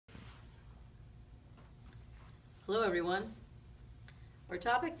Hello everyone. Our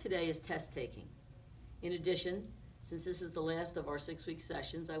topic today is test taking. In addition, since this is the last of our 6-week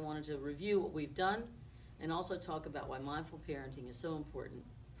sessions, I wanted to review what we've done and also talk about why mindful parenting is so important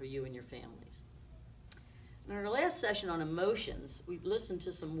for you and your families. In our last session on emotions, we listened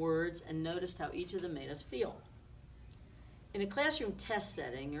to some words and noticed how each of them made us feel. In a classroom test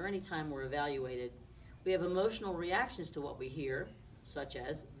setting, or any time we're evaluated, we have emotional reactions to what we hear, such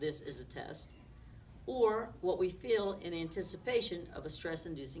as, "This is a test," or what we feel in anticipation of a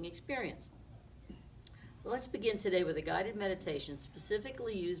stress-inducing experience. So let's begin today with a guided meditation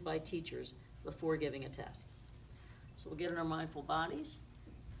specifically used by teachers before giving a test. So we'll get in our mindful bodies,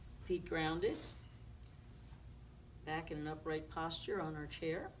 feet grounded, back in an upright posture on our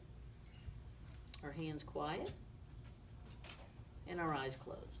chair, our hands quiet, and our eyes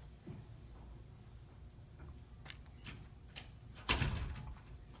closed.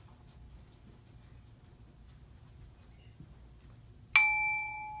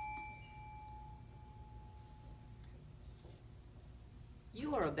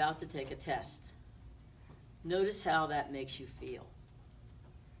 You are about to take a test. Notice how that makes you feel.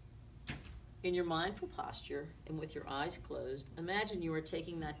 In your mindful posture and with your eyes closed, imagine you are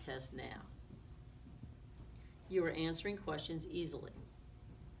taking that test now. You are answering questions easily.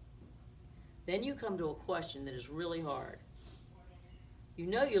 Then you come to a question that is really hard. You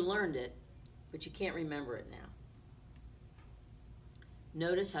know you learned it, but you can't remember it now.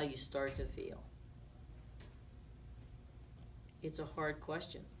 Notice how you start to feel. It's a hard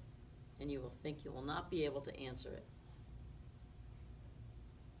question, and you will think you will not be able to answer it.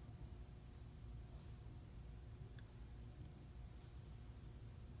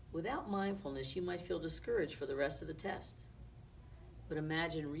 Without mindfulness, you might feel discouraged for the rest of the test. But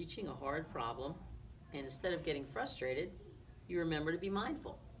imagine reaching a hard problem, and instead of getting frustrated, you remember to be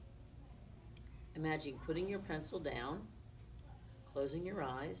mindful. Imagine putting your pencil down, closing your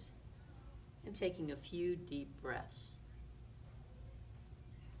eyes, and taking a few deep breaths.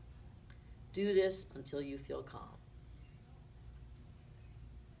 Do this until you feel calm.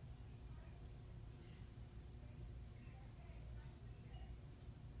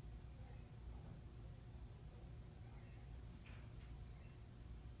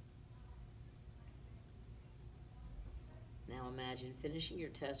 Now imagine finishing your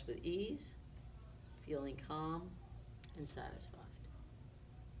test with ease, feeling calm and satisfied.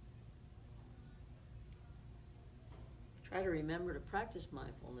 Try to remember to practice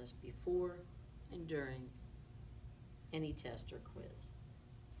mindfulness before and during any test or quiz.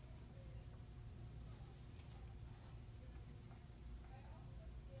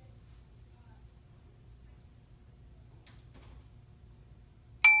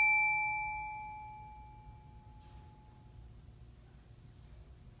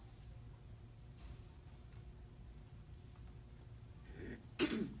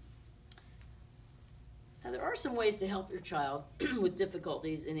 There are some ways to help your child with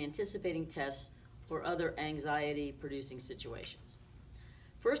difficulties in anticipating tests or other anxiety-producing situations.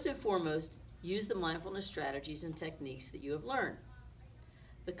 First and foremost, use the mindfulness strategies and techniques that you have learned.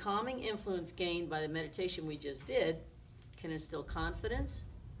 The calming influence gained by the meditation we just did can instill confidence,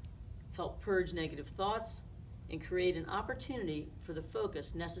 help purge negative thoughts, and create an opportunity for the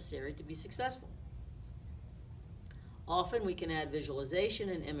focus necessary to be successful. Often we can add visualization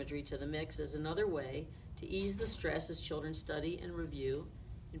and imagery to the mix as another way to ease the stress as children study and review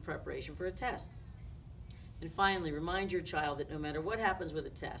in preparation for a test. And finally, remind your child that no matter what happens with a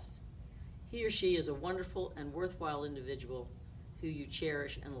test, he or she is a wonderful and worthwhile individual who you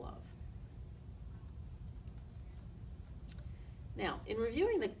cherish and love. Now, in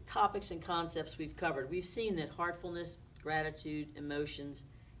reviewing the topics and concepts we've covered, we've seen that heartfulness, gratitude, emotions,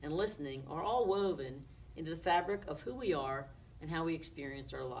 and listening are all woven into the fabric of who we are and how we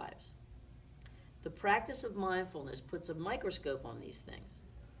experience our lives. The practice of mindfulness puts a microscope on these things,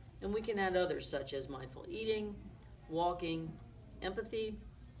 and we can add others such as mindful eating, walking, empathy,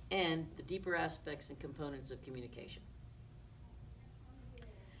 and the deeper aspects and components of communication.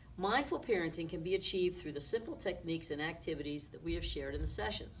 Mindful parenting can be achieved through the simple techniques and activities that we have shared in the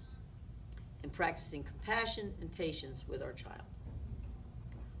sessions, and practicing compassion and patience with our child.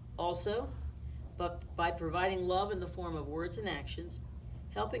 Also, but by providing love in the form of words and actions,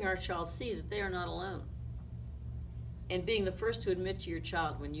 helping our child see that they are not alone, and being the first to admit to your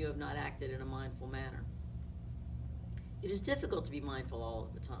child when you have not acted in a mindful manner. It is difficult to be mindful all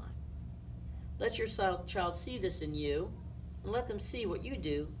of the time. Let your child see this in you, and let them see what you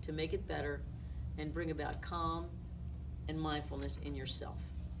do to make it better and bring about calm and mindfulness in yourself.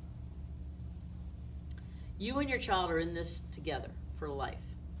 You and your child are in this together for life.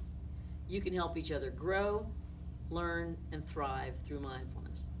 You can help each other grow, learn, and thrive through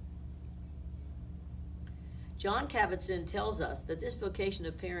mindfulness. Jon Kabat-Zinn tells us that this vocation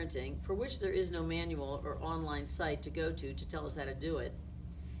of parenting, for which there is no manual or online site to go to tell us how to do it,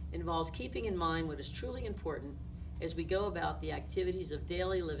 involves keeping in mind what is truly important as we go about the activities of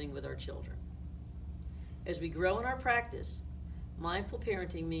daily living with our children. As we grow in our practice, mindful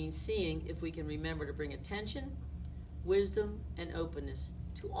parenting means seeing if we can remember to bring attention, wisdom, and openness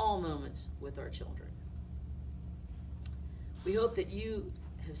to all moments with our children. We hope that you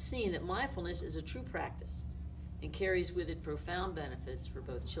have seen that mindfulness is a true practice and carries with it profound benefits for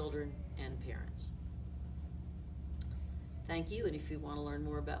both children and parents. Thank you, and if you want to learn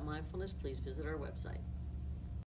more about mindfulness, please visit our website.